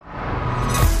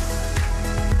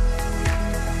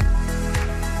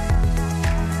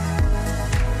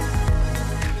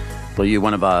Well, you're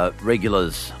one of our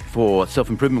regulars for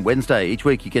Self-Improvement Wednesday. Each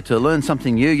week you get to learn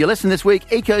something new. Your lesson this week,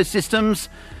 ecosystems,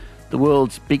 the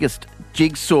world's biggest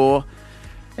jigsaw.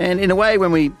 And in a way,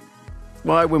 when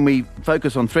we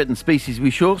focus on threatened species, we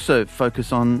should also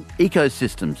focus on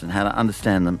ecosystems and how to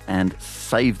understand them and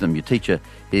save them. Your teacher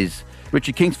is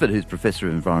Richard Kingsford, who's Professor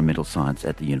of Environmental Science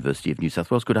at the University of New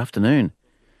South Wales. Good afternoon.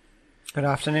 Good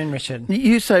afternoon, Richard.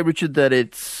 You say, Richard, that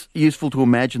it's useful to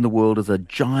imagine the world as a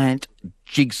giant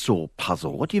jigsaw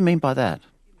puzzle. What do you mean by that?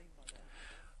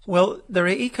 Well, there are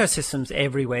ecosystems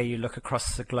everywhere you look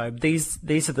across the globe.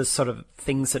 These are the sort of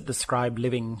things that describe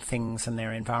living things and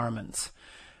their environments.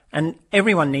 And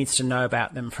everyone needs to know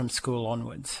about them from school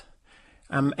onwards.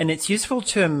 And it's useful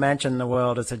to imagine the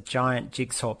world as a giant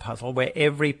jigsaw puzzle where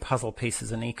every puzzle piece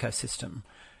is an ecosystem,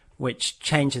 which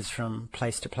changes from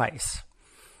place to place.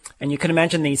 And you can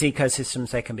imagine these ecosystems,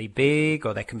 they can be big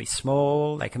or they can be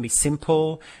small, they can be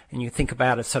simple. And you think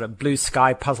about a sort of blue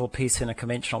sky puzzle piece in a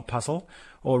conventional puzzle,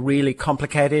 or really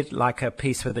complicated, like a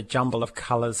piece with a jumble of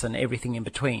colours and everything in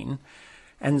between.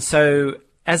 And so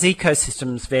as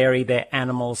ecosystems vary, their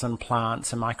animals and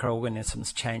plants and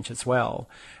microorganisms change as well,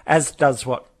 as does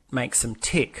what makes them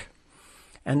tick.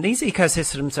 And these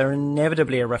ecosystems are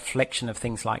inevitably a reflection of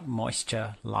things like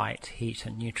moisture, light, heat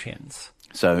and nutrients.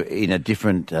 So in a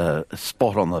different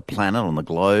spot on the planet, on the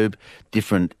globe,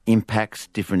 different impacts,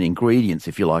 different ingredients,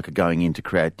 if you like, are going in to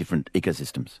create different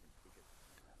ecosystems.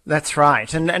 That's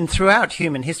right. And throughout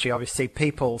human history, obviously,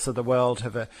 peoples of the world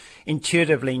have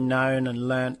intuitively known and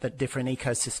learnt that different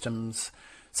ecosystems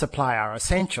supply our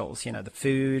essentials, the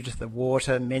food, the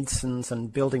water, medicines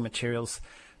and building materials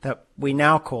that we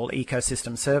now call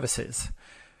ecosystem services.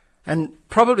 And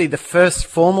probably the first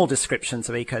formal descriptions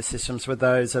of ecosystems were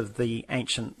those of the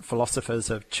ancient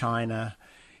philosophers of China,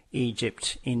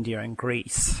 Egypt, India and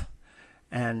Greece.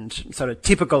 And sort of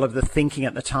typical of the thinking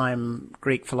at the time,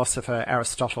 Greek philosopher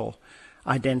Aristotle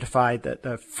identified that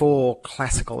there are four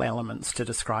classical elements to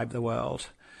describe the world: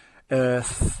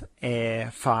 earth, air,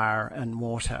 fire and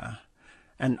water.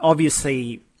 And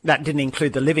obviously that didn't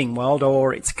include the living world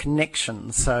or its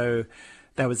connections, so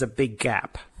there was a big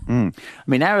gap. I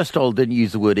mean, Aristotle didn't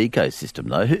use the word ecosystem,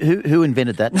 though. Who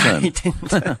invented that term? No, he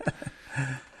didn't.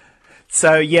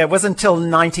 So, it wasn't until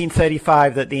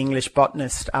 1935 that the English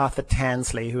botanist Arthur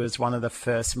Tansley, who was one of the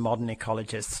first modern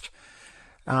ecologists,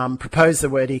 proposed the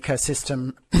word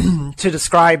ecosystem to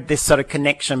describe this sort of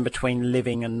connection between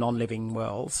living and non-living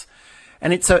worlds.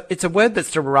 And it's a word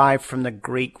that's derived from the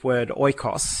Greek word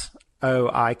oikos,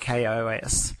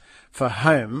 O-I-K-O-S, for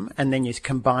home, and then you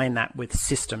combine that with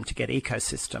system to get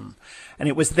ecosystem. And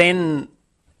it was then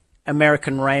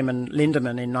American Raymond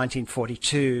Lindemann in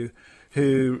 1942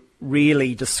 who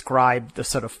really described the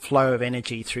sort of flow of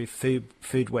energy through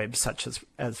food webs, such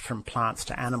as from plants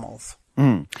to animals.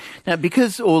 Now,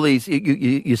 because all these,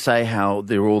 you say how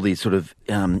there are all these sort of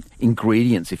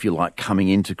ingredients, if you like, coming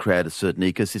in to create a certain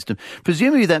ecosystem.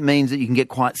 Presumably that means that you can get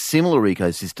quite similar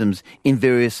ecosystems in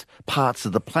various parts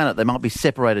of the planet. They might be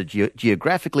separated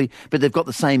geographically, but they've got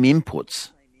the same inputs.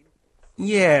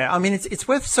 Yeah, I mean, it's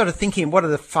worth sort of thinking, what are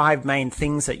the five main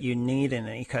things that you need in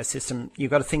an ecosystem? You've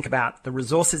got to think about the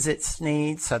resources it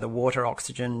needs, so the water,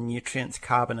 oxygen, nutrients,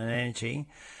 carbon and energy.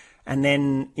 And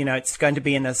then, it's going to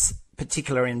be in a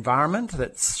particular environment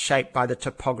that's shaped by the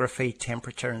topography,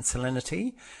 temperature and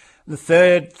salinity. The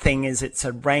third thing is it's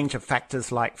a range of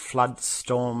factors like floods,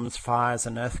 storms, fires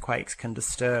and earthquakes can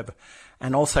disturb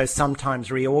and also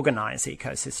sometimes reorganize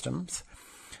ecosystems.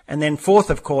 And then fourth,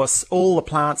 of course, all the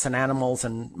plants and animals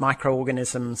and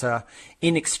microorganisms are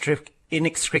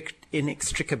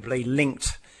inextricably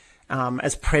linked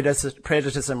as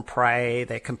predators and prey.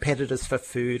 They're competitors for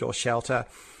food or shelter,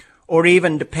 or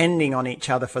even depending on each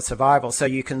other for survival. So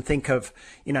you can think of,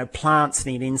 plants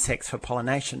need insects for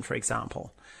pollination, for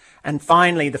example. And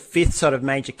finally, the fifth sort of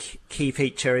major key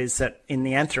feature is that in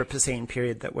the Anthropocene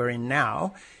period that we're in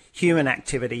now, human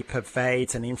activity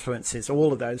pervades and influences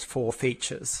all of those four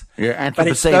features. Yeah, but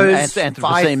it's those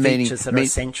five features that are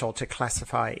essential to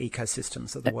classify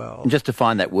ecosystems of the world. And just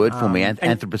define that word for me,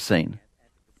 Anthropocene.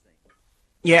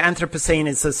 Yeah, Anthropocene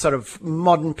is a sort of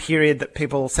modern period that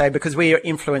people say because we are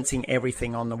influencing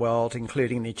everything on the world,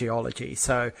 including the geology.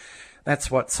 So that's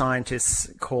what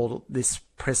scientists call this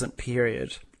present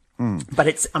period. But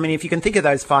if you can think of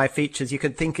those five features, you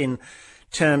could think in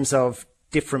terms of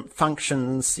different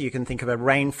functions. You can think of a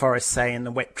rainforest, say, in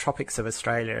the wet tropics of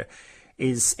Australia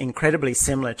is incredibly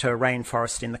similar to a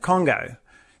rainforest in the Congo.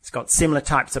 It's got similar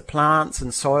types of plants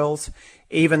and soils,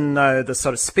 even though the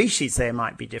sort of species there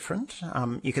might be different.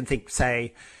 You can think,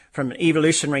 say, from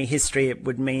evolutionary history, it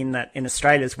would mean that in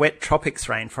Australia's wet tropics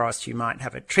rainforest, you might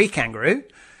have a tree kangaroo,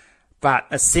 but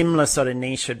a similar sort of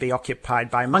niche would be occupied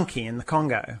by a monkey in the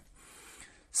Congo.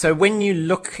 So when you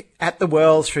look at the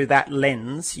world through that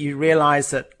lens, you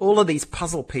realize that all of these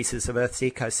puzzle pieces of Earth's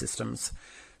ecosystems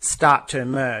start to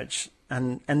emerge.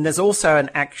 And there's also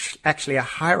actually a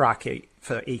hierarchy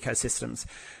for ecosystems.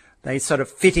 They sort of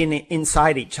fit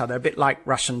inside each other, a bit like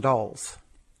Russian dolls.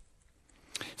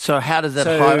 So how does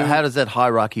that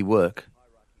hierarchy work?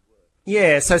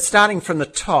 Yeah, so starting from the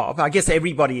top, I guess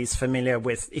everybody is familiar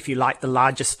with, if you like, the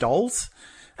largest dolls,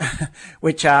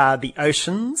 which are the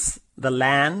oceans, the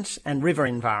land and river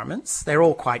environments. They're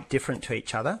all quite different to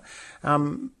each other.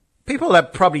 People are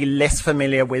probably less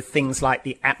familiar with things like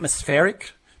the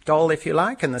atmospheric doll, if you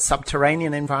like, and the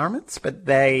subterranean environments, but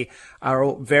they are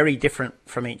all very different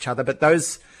from each other. But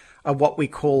those are what we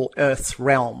call Earth's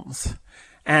realms.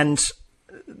 And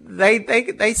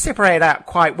they separate out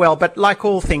quite well, but like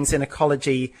all things in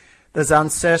ecology, there's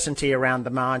uncertainty around the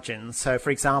margins. So,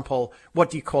 for example, what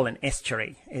do you call an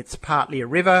estuary? It's partly a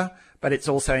river, but it's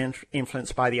also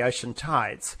influenced by the ocean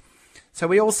tides. So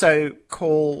we also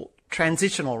call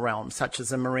transitional realms, such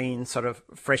as a marine sort of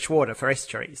freshwater for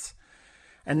estuaries.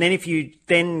 And then if you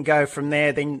then go from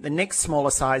there, then the next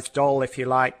smaller sized doll, if you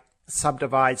like,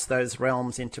 subdivides those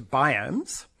realms into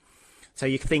biomes. So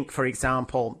you think, for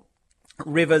example,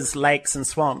 rivers, lakes and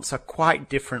swamps are quite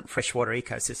different freshwater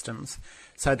ecosystems.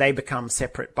 So they become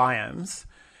separate biomes.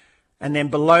 And then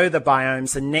below the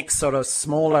biomes, the next sort of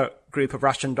smaller group of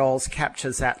Russian dolls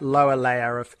captures that lower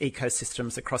layer of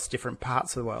ecosystems across different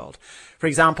parts of the world. For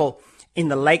example, in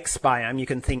the lakes biome, you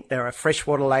can think there are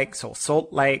freshwater lakes or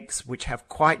salt lakes, which have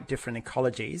quite different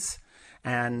ecologies.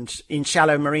 And in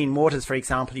shallow marine waters, for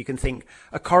example, you can think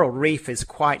a coral reef is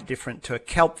quite different to a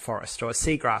kelp forest or a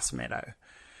seagrass meadow.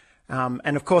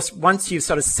 And of course, once you've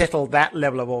sort of settled that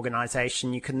level of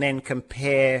organization, you can then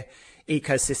compare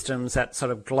ecosystems at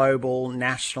sort of global,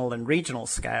 national and regional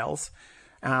scales,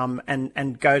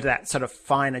 and go to that sort of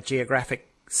finer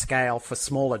geographic scale for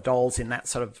smaller dolls in that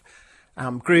sort of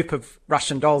group of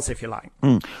Russian dolls, if you like.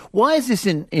 Why is this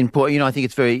important? You know, I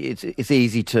think it's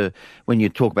easy to, when you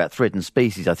talk about threatened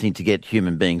species, I think to get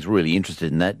human beings really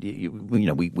interested in that,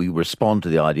 we respond to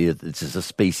the idea that this is a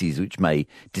species which may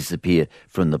disappear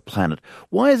from the planet.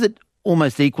 Why is it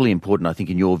almost equally important, I think,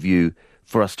 in your view,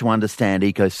 for us to understand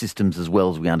ecosystems as well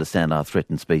as we understand our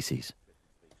threatened species?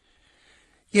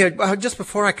 Yeah, well, just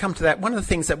before I come to that, one of the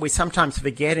things that we sometimes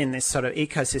forget in this sort of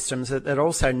ecosystems that are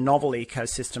also novel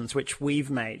ecosystems which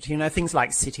we've made. You know, things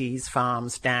like cities,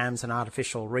 farms, dams and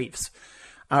artificial reefs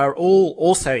are all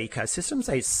also ecosystems.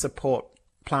 They support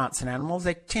plants and animals.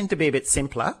 They tend to be a bit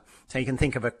simpler. So you can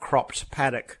think of a cropped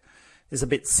paddock is a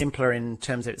bit simpler in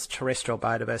terms of its terrestrial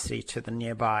biodiversity to the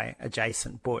nearby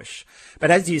adjacent bush.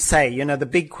 But as you say, you know, the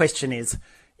big question is,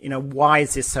 you know, why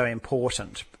is this so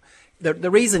important?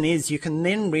 The reason is you can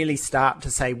then really start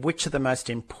to say which are the most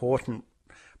important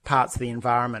parts of the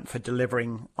environment for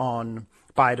delivering on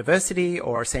biodiversity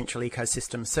or essential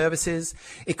ecosystem services.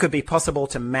 It could be possible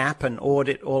to map and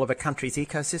audit all of a country's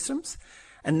ecosystems,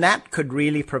 and that could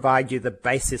really provide you the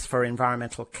basis for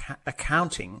environmental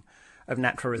accounting of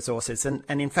natural resources. And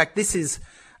in fact, this is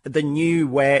the new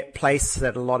place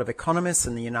that a lot of economists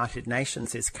and the United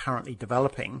Nations is currently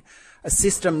developing, a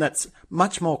system that's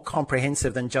much more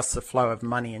comprehensive than just the flow of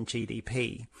money and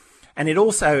GDP. And it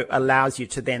also allows you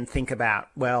to then think about,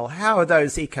 well, how are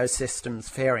those ecosystems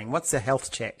faring? What's the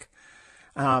health check?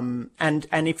 And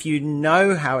if you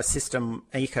know how an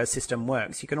ecosystem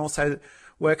works, you can also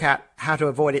work out how to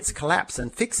avoid its collapse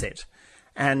and fix it.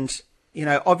 And, you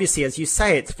know, obviously, as you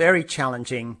say, it's very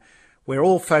challenging. We're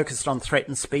all focused on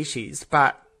threatened species,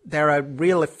 but there are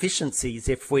real efficiencies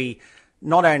if we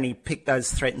not only pick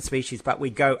those threatened species, but we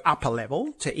go up a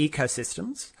level to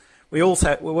ecosystems. We all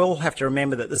have to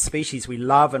remember that the species we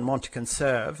love and want to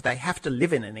conserve, they have to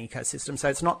live in an ecosystem. So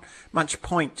it's not much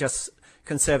point just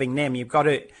conserving them. You've got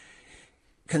to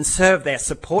conserve their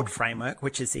support framework,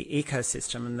 which is the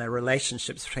ecosystem and the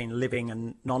relationships between living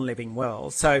and non-living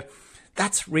worlds. So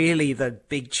that's really the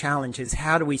big challenge, is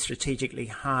how do we strategically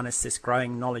harness this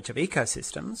growing knowledge of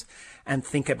ecosystems and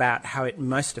think about how it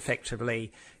most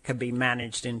effectively can be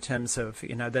managed in terms of,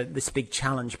 you know, this big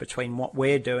challenge between what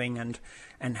we're doing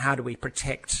and how do we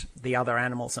protect the other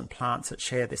animals and plants that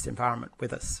share this environment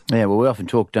with us. Yeah, well, we often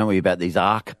talk, don't we, about these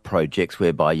ARC projects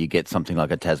whereby you get something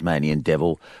like a Tasmanian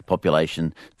devil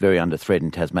population very under threat in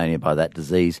Tasmania by that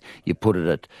disease. You put it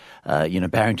at,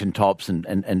 Barrington Tops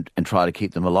and try to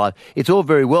keep them alive. It's all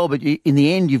very well, but in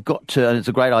the end you've got to, and it's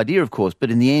a great idea, of course,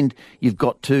 but in the end you've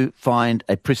got to find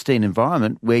a pristine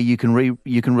environment where you can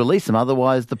release them.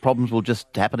 Otherwise the problems will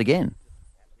just happen again.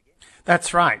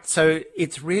 That's right. So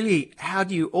it's really, how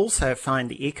do you also find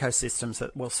the ecosystems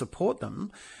that will support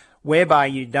them, whereby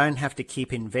you don't have to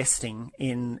keep investing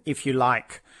in, if you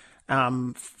like,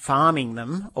 farming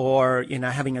them, or, you know,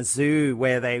 having a zoo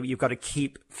where you've got to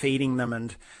keep feeding them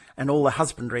and all the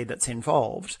husbandry that's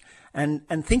involved.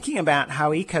 And thinking about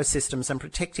how ecosystems and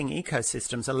protecting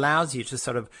ecosystems allows you to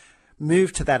sort of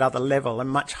move to that other level, a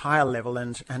much higher level,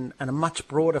 and a much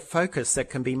broader focus that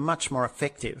can be much more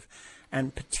effective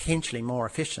and potentially more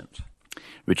efficient.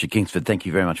 Richard Kingsford, thank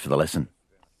you very much for the lesson.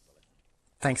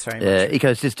 Thanks very much.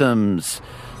 Ecosystems,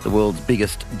 the world's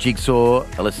biggest jigsaw.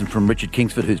 A lesson from Richard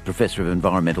Kingsford, who's Professor of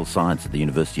Environmental Science at the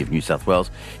University of New South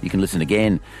Wales. You can listen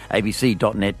again,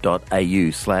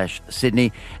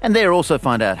 abc.net.au/Sydney. And there also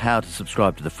find out how to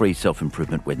subscribe to the free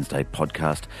Self-Improvement Wednesday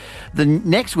podcast.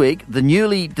 Next week, the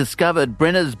newly discovered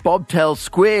Brenner's Bobtail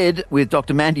Squid with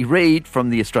Dr. Mandy Reid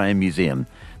from the Australian Museum.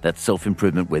 That's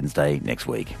Self-Improvement Wednesday next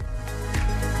week.